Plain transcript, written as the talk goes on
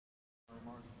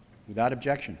Without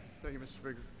objection. Thank you, Mr.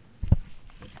 Speaker.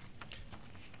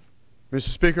 Mr.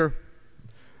 Speaker,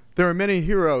 there are many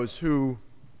heroes who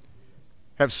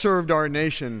have served our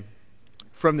nation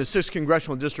from the 6th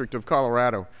Congressional District of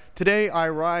Colorado. Today, I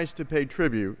rise to pay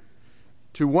tribute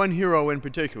to one hero in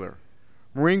particular,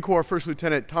 Marine Corps First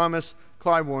Lieutenant Thomas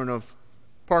Claiborne of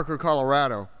Parker,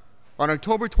 Colorado. On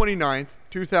October 29,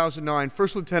 2009,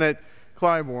 First Lieutenant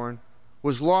Claiborne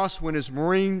was lost when his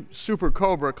Marine Super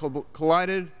Cobra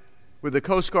collided with the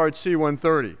Coast Guard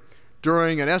C-130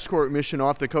 during an escort mission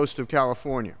off the coast of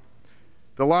California.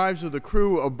 The lives of the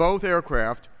crew of both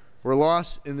aircraft were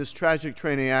lost in this tragic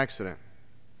training accident.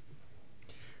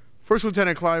 First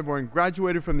Lieutenant Claiborne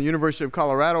graduated from the University of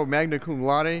Colorado magna cum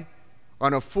laude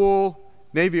on a full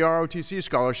Navy ROTC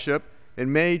scholarship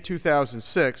in May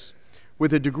 2006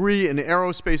 with a degree in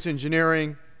aerospace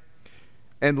engineering,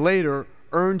 and later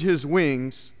earned his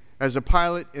wings as a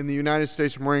pilot in the United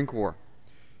States Marine Corps.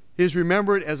 He is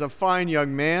remembered as a fine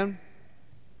young man,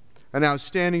 an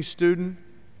outstanding student,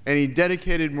 and a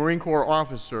dedicated Marine Corps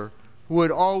officer who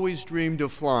had always dreamed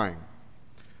of flying.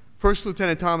 First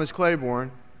Lieutenant Thomas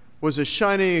Claiborne was a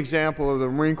shining example of the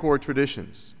Marine Corps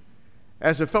traditions.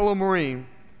 As a fellow Marine,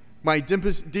 my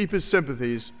deepest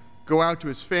sympathies go out to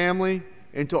his family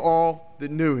and to all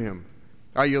that knew him.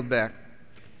 I yield back.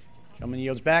 Gentleman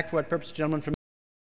yields back. For what purpose, gentleman from